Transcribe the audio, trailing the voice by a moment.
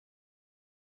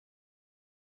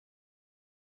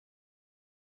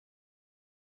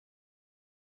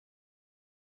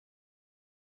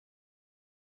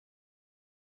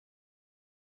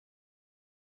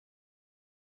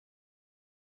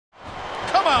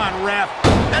on, ref.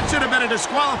 That should have been a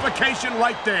disqualification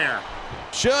right there.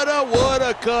 Shoulda,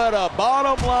 woulda, coulda.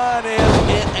 Bottom line is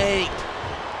it ain't.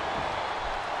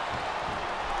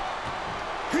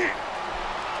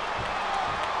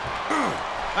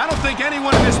 I don't think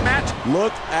anyone in this match...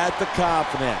 Look at the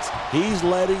confidence. He's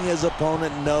letting his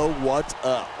opponent know what's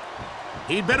up.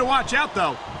 He'd better watch out,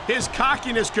 though. His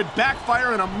cockiness could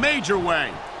backfire in a major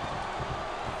way.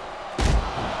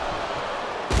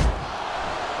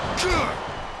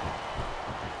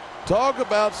 Talk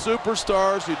about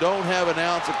superstars who don't have an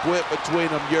ounce of quit between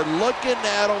them. You're looking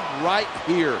at them right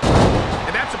here.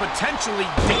 And that's a potentially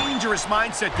dangerous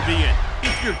mindset to be in.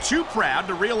 If you're too proud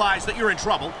to realize that you're in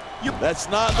trouble, That's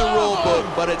not in the rule book,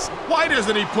 but it's... Why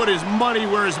doesn't he put his money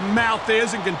where his mouth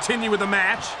is and continue with the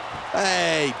match?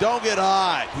 Hey, don't get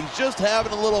hot. He's just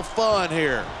having a little fun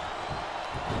here.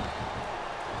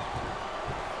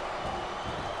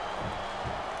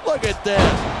 Look at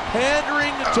this.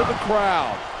 Pandering to the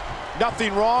crowd.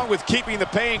 Nothing wrong with keeping the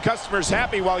paying customers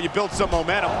happy while you build some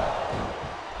momentum.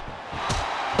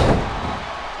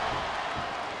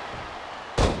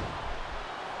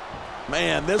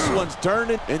 Man, this one's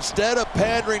turning. Instead of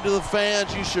pandering to the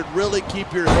fans, you should really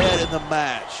keep your head in the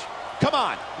match. Come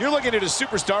on, you're looking at a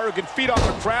superstar who can feed off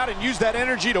the crowd and use that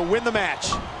energy to win the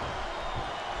match.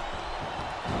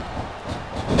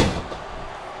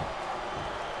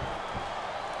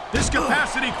 This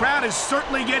capacity crowd is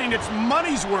certainly getting its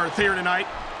money's worth here tonight.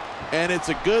 And it's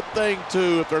a good thing,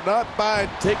 too. If they're not buying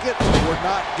tickets, we're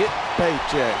not getting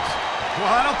paychecks. Well,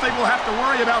 I don't think we'll have to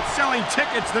worry about selling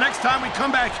tickets the next time we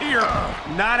come back here.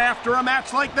 Not after a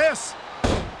match like this.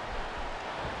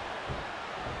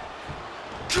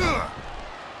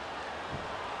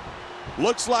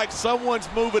 Looks like someone's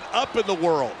moving up in the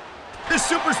world. This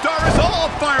superstar is all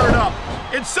fired up,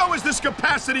 and so is this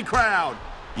capacity crowd.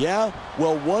 Yeah?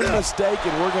 Well, one mistake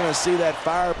and we're going to see that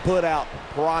fire put out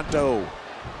pronto.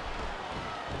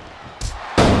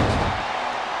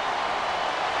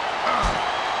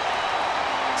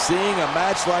 Seeing a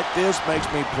match like this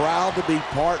makes me proud to be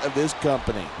part of this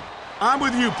company. I'm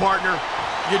with you, partner.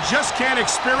 You just can't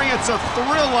experience a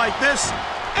thrill like this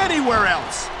anywhere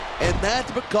else. And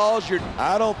that's because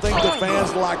I don't think the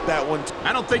fans like that one.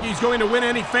 I don't think he's going to win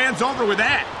any fans over with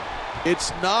that.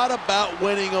 It's not about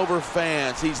winning over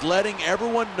fans. He's letting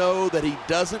everyone know that he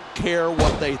doesn't care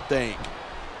what they think.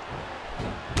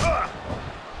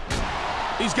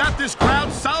 He's got this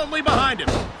crowd solidly behind him,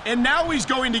 and now he's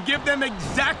going to give them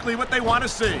exactly what they want to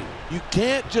see. You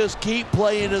can't just keep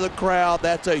playing to the crowd.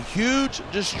 That's a huge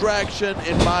distraction,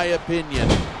 in my opinion.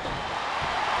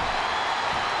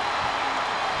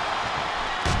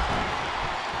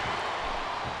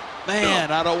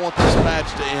 Man, I don't want this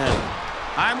match to end.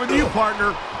 I'm with you,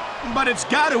 partner, but it's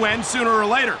got to end sooner or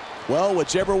later. Well,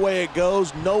 whichever way it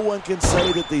goes, no one can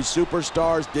say that these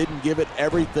superstars didn't give it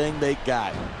everything they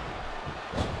got.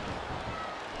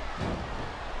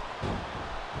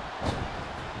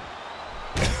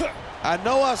 I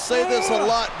know I say this a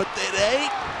lot, but it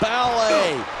ain't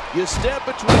ballet. You step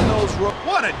between those ropes.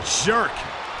 What a jerk.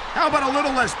 How about a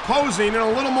little less posing and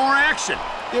a little more action?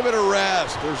 Give it a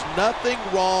rest. There's nothing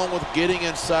wrong with getting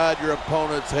inside your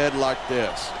opponent's head like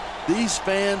this. These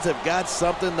fans have got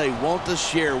something they want to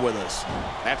share with us.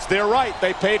 That's their right.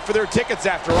 They paid for their tickets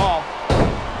after all.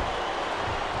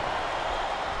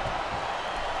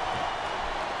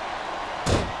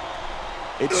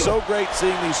 It's so great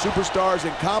seeing these superstars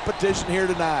in competition here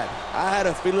tonight. I had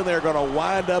a feeling they were going to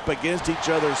wind up against each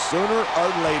other sooner or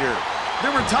later.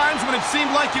 There were times when it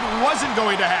seemed like it wasn't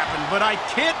going to happen, but I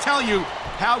can't tell you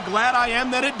how glad I am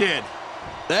that it did.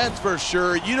 That's for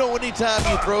sure. You know, anytime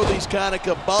you throw these kind of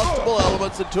combustible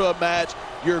elements into a match,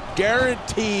 you're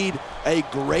guaranteed a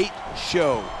great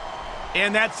show.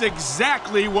 And that's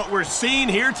exactly what we're seeing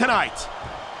here tonight.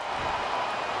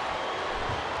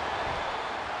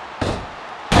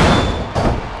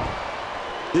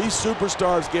 These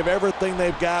superstars give everything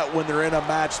they've got when they're in a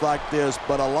match like this,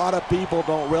 but a lot of people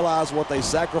don't realize what they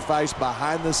sacrifice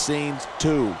behind the scenes,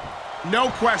 too. No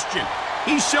question.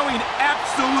 He's showing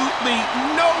absolutely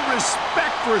no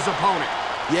respect for his opponent.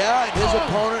 Yeah, and his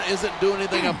opponent isn't doing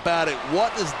anything about it.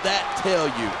 What does that tell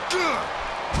you?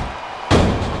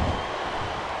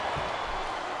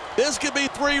 This could be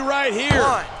 3 right here.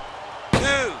 1,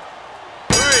 2,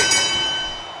 3.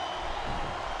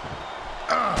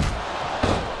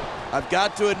 I've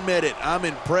got to admit it. I'm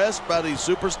impressed by these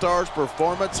superstars'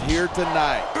 performance here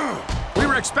tonight. We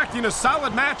were expecting a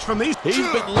solid match from these. He's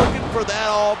been looking for that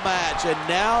all match, and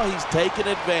now he's taking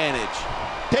advantage.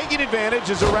 Taking advantage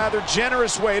is a rather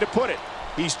generous way to put it.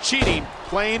 He's cheating,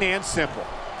 plain and simple.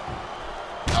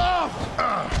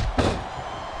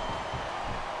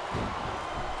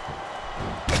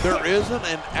 There isn't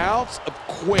an ounce of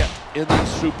quit in these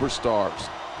superstars.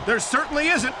 There certainly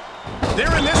isn't.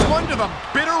 They're in this one to the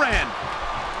bitter end.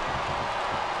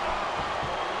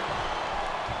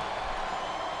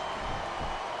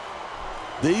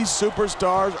 These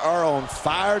superstars are on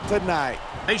fire tonight.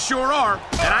 They sure are,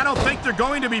 and I don't think they're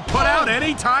going to be put out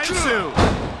anytime soon.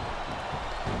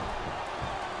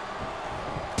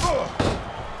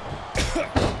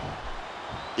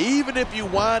 Even if you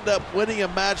wind up winning a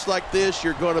match like this,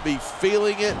 you're going to be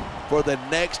feeling it for the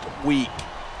next week.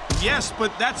 Yes,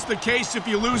 but that's the case if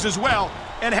you lose as well,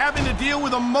 and having to deal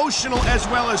with emotional as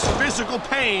well as physical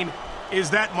pain is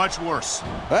that much worse.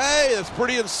 Hey, that's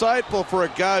pretty insightful for a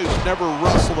guy who's never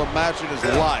wrestled a match in his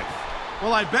life.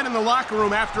 Well, I've been in the locker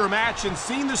room after a match and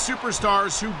seen the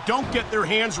superstars who don't get their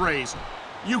hands raised.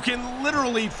 You can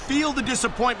literally feel the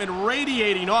disappointment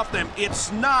radiating off them.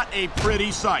 It's not a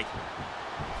pretty sight.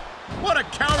 What a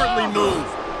cowardly move.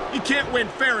 You can't win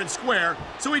fair and square,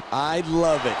 so he... I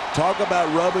love it. Talk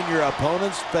about rubbing your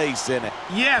opponent's face in it.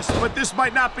 Yes, but this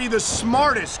might not be the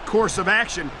smartest course of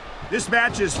action. This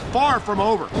match is far from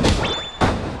over.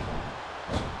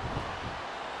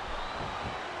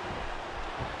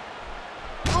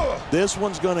 This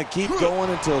one's going to keep going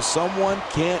until someone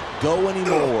can't go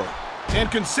anymore.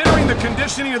 And considering the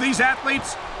conditioning of these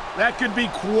athletes, that could be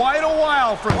quite a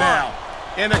while from now.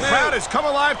 And the crowd has come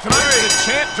alive tonight with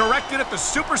a chant directed at the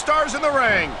superstars in the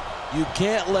ring. You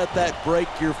can't let that break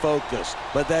your focus,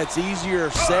 but that's easier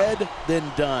said than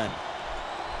done.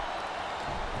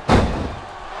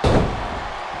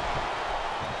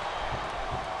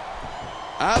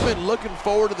 I've been looking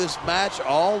forward to this match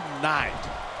all night.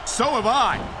 So have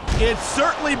I. It's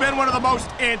certainly been one of the most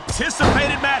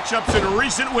anticipated matchups in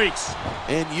recent weeks.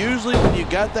 And usually when you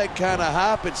got that kind of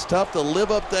hype, it's tough to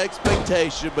live up to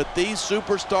expectation, but these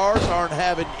superstars aren't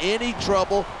having any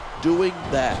trouble doing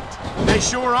that. They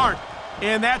sure aren't.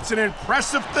 And that's an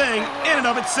impressive thing in and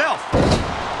of itself.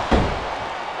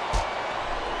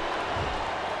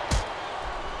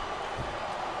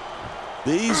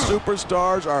 These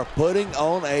superstars are putting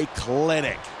on a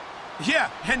clinic.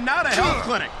 Yeah, and not a health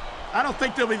clinic. I don't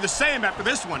think they'll be the same after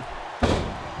this one.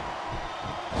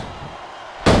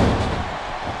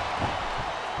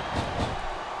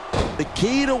 The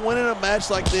key to winning a match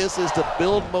like this is to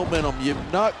build momentum. You're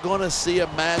not going to see a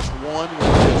match won with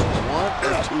just one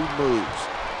or two moves.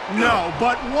 No,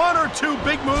 but one or two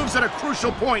big moves at a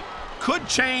crucial point could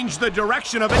change the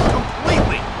direction of it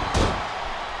completely.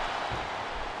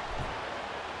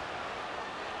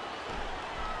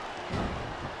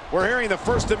 We're hearing the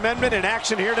First Amendment in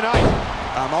action here tonight.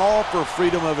 I'm all for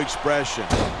freedom of expression,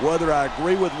 whether I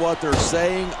agree with what they're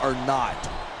saying or not.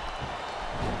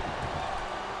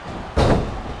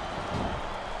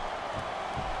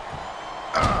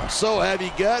 So have you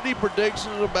got any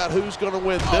predictions about who's going to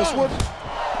win this one?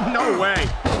 No way.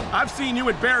 I've seen you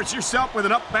embarrass yourself with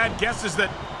enough bad guesses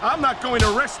that I'm not going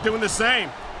to risk doing the same.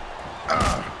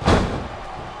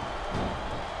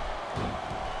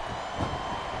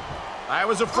 I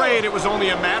was afraid it was only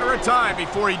a matter of time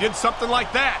before he did something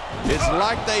like that. It's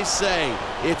like they say,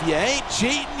 if you ain't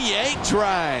cheating, you ain't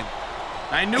trying.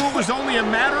 I knew it was only a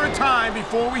matter of time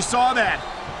before we saw that.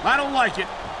 I don't like it,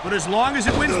 but as long as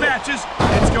it wins matches,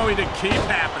 it's going to keep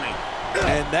happening.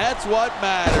 And that's what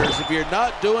matters. If you're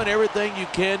not doing everything you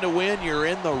can to win, you're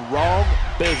in the wrong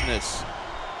business.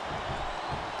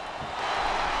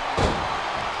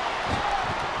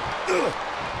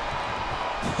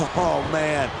 Oh,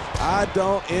 man, I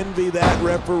don't envy that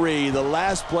referee. The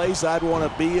last place I'd want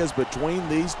to be is between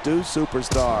these two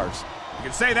superstars. You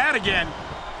can say that again.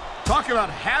 Talk about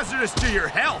hazardous to your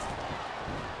health.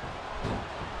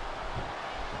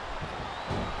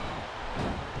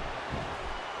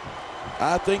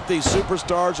 I think these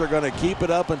superstars are going to keep it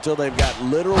up until they've got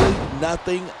literally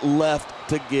nothing left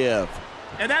to give.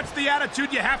 And that's the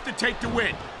attitude you have to take to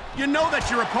win. You know that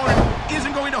your opponent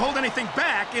isn't going to hold anything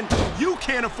back, and you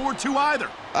can't afford to either.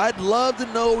 I'd love to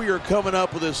know where you're coming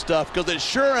up with this stuff, because it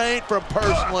sure ain't from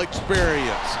personal experience.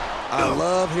 I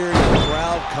love hearing the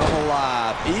crowd come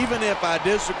alive, even if I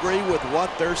disagree with what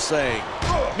they're saying.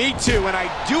 Me too, and I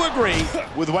do agree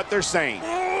with what they're saying.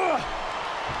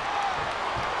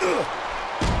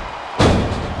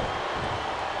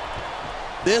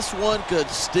 This one could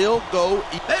still go.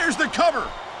 There's the cover.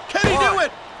 Can he do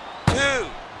it? 2,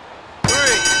 3.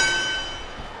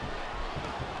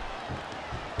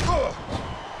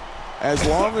 As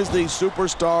long as these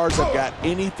superstars have got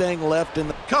anything left in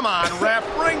the... Come on, ref,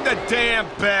 ring the damn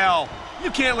bell. You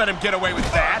can't let him get away with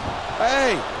that.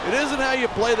 Hey, it isn't how you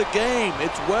play the game.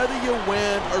 It's whether you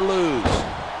win or lose.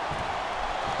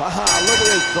 Haha, look at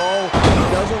this, Cole. He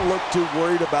doesn't look too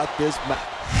worried about this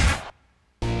match.